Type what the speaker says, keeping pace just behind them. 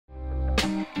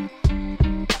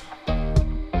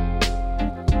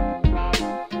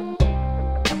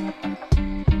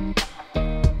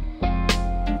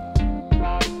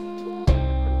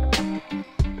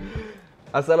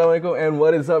Assalamualaikum and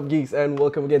what is up, geeks, and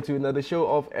welcome again to another show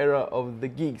of Era of the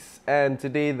Geeks. And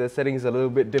today the setting is a little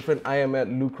bit different. I am at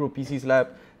Lucro PC's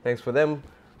lab. Thanks for them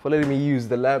for letting me use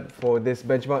the lab for this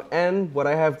benchmark. And what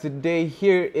I have today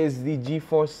here is the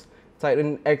GeForce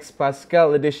Titan X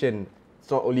Pascal edition. It's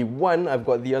not only one, I've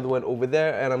got the other one over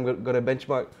there, and I'm gonna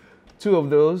benchmark two of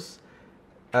those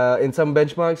in some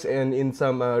benchmarks and in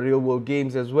some real world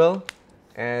games as well.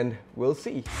 And we'll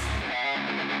see.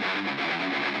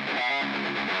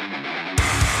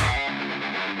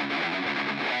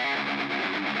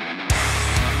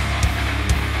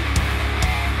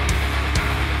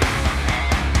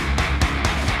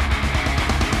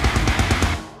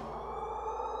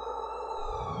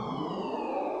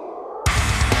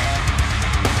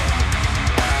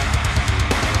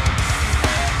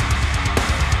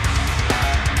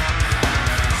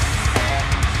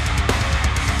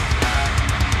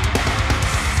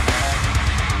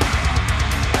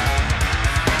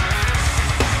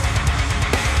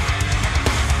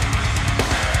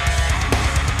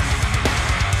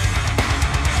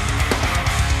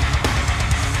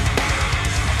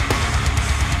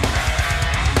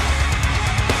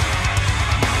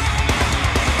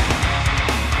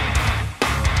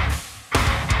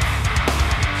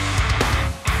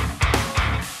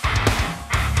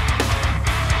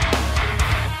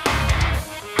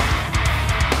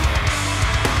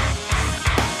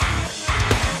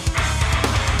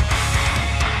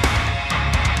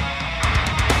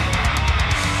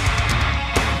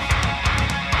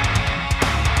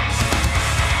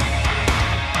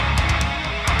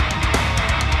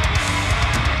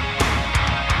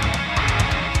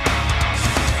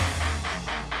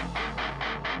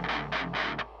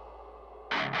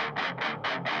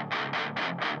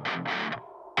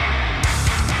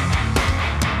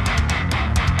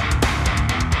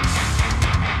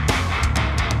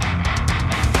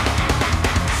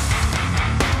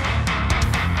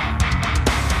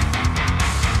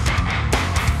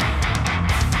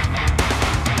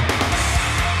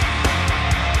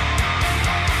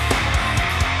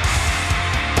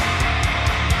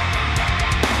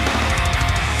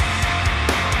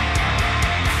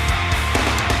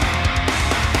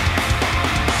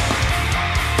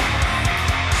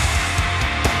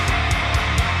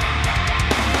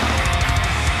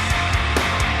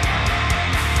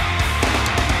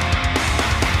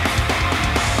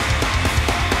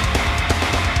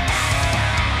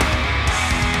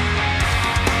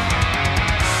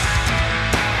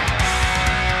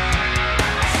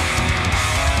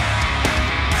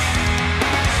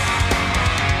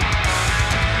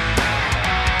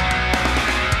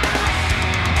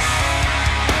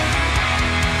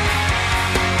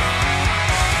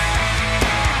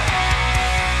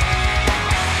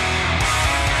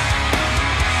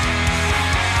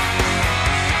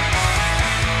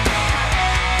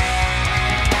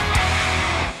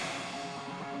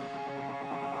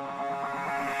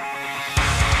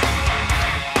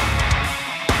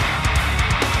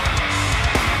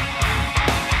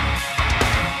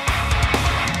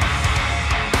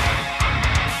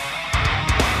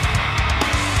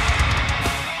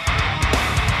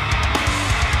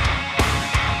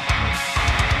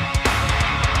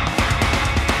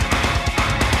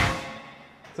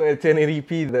 So at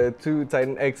 1080p, the two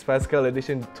Titan X Pascal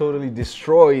edition totally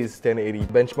destroys 1080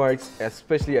 benchmarks,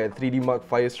 especially at 3D Mark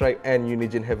Firestrike and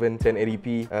Unigine Heaven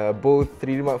 1080p. Both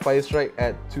 3D Mark Firestrike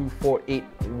at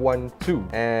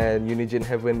 24812 and Unigine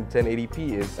Heaven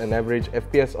 1080p is an average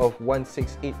FPS of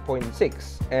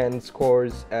 168.6 and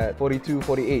scores at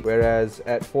 4248, whereas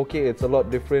at 4K it's a lot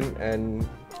different, and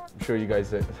I'm sure you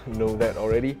guys know that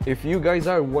already. If you guys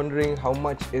are wondering how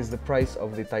much is the price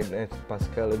of the Titan X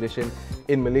Pascal edition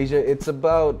in Malaysia, it's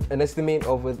about an estimate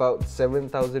of about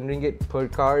 7,000 ringgit per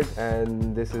card,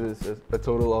 and this is a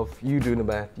total of, you do the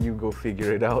math, you go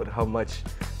figure it out how much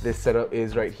this setup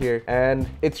is right here. And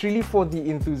it's really for the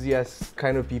enthusiast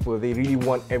kind of people. They really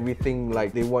want everything,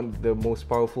 like they want the most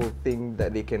powerful thing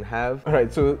that they can have.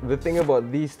 Alright, so the thing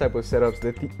about these type of setups,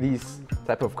 these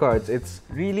type of cards, it's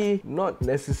really not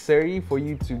necessary for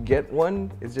you to get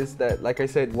one. It's just that, like I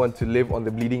said, you want to live on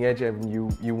the bleeding edge, and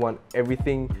you want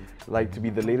everything like to be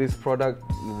the latest product,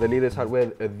 the latest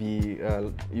hardware, if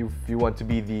you want to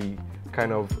be the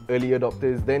kind of early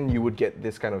adopters, then you would get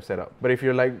this kind of setup. But if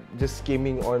you're like just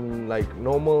gaming on like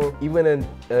normal, even a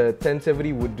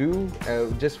 1070 would do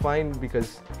just fine,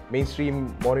 because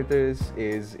mainstream monitors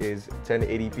is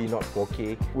 1080p, not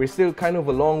 4K. We're still kind of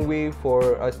a long way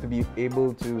for us to be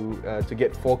able to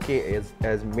get 4K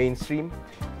as mainstream.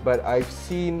 But I've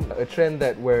seen a trend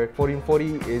that where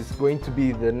 1440 is going to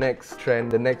be the next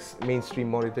trend, the next mainstream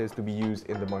monitors to be used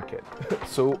in the market.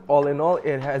 So all in all,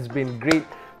 it has been great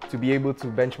to be able to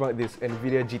benchmark this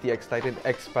NVIDIA GTX Titan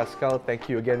X Pascal. Thank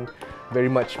you again very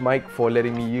much, Mike, for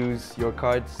letting me use your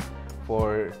cards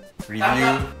for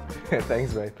review.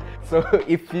 Thanks, man. So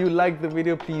if you like the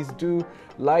video, please do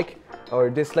like or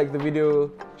dislike the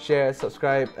video, share,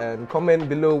 subscribe, and comment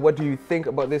below what do you think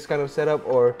about this kind of setup,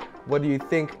 or what do you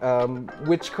think,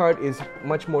 which card is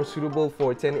much more suitable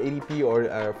for 1080p or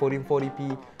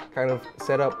 1440p kind of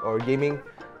setup or gaming.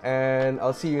 And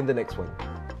I'll see you in the next one.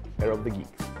 Era of the Geeks.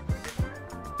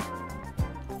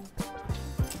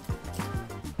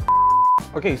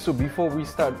 Okay, so before we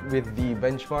start with the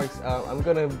benchmarks, I'm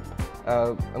gonna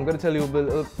tell you a bit.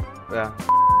 Yeah.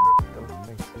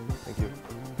 Thank you.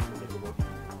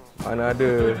 Mana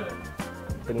ada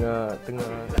tengah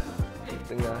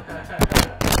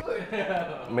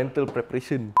mental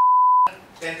preparation.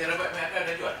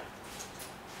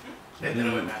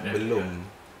 Belum.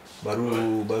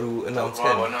 Baru announce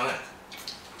kan.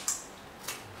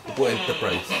 Itu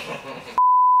enterprise.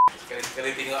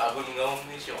 Sekali tengok abang ngau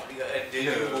ni syok juga ada.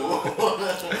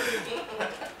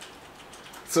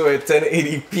 So at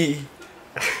 1080p,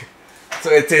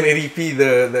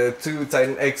 the 2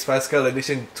 Titan X Pascal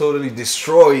edition totally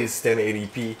destroys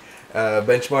 1080p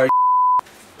benchmark.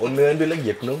 Owner ada lagi,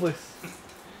 aku nervous.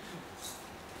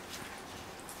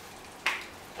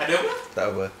 Ada apa? Tak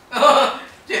apa.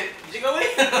 Cik kau ni.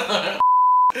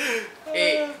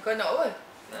 Kau nak apa?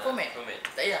 Komen?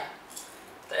 Tak payah.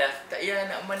 Tak payah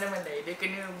nak mandai-mandai. Dia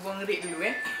kena buang rate dulu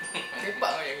Lepak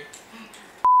kau lagi.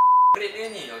 Rate dia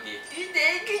ni okey.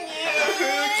 Ideknya.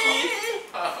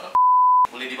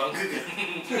 Boleh dibanggakan.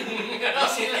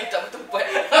 Sini tak bertempat.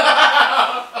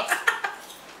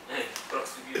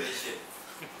 Configuration.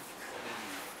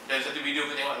 Dan satu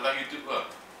video kau tengok live YouTube kau.